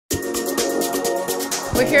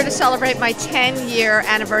We're here to celebrate my 10-year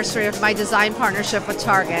anniversary of my design partnership with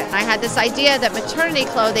Target. I had this idea that maternity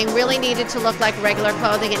clothing really needed to look like regular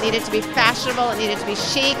clothing. It needed to be fashionable, it needed to be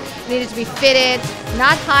chic, it needed to be fitted,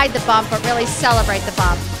 not hide the bump, but really celebrate the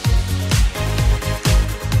bump.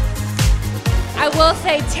 I will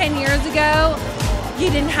say 10 years ago,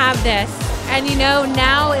 you didn't have this. And you know,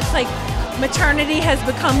 now it's like maternity has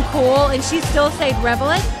become cool and she still stayed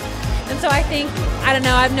relevant. And so I think, I don't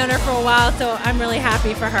know, I've known her for a while, so I'm really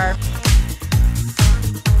happy for her.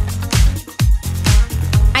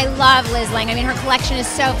 I love Liz Lange. I mean, her collection is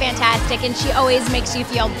so fantastic and she always makes you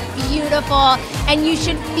feel beautiful, and you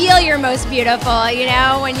should feel your most beautiful, you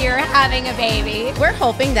know, when you're having a baby. We're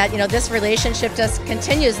hoping that, this relationship just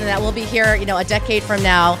continues and that we'll be here, a decade from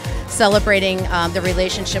now celebrating the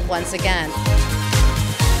relationship once again.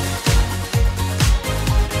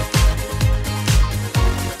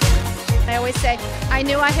 I always say, I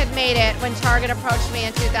knew I had made it when Target approached me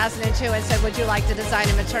in 2002 and said, would you like to design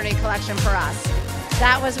a maternity collection for us?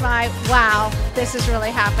 That was my, wow, this is really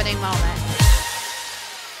happening moment.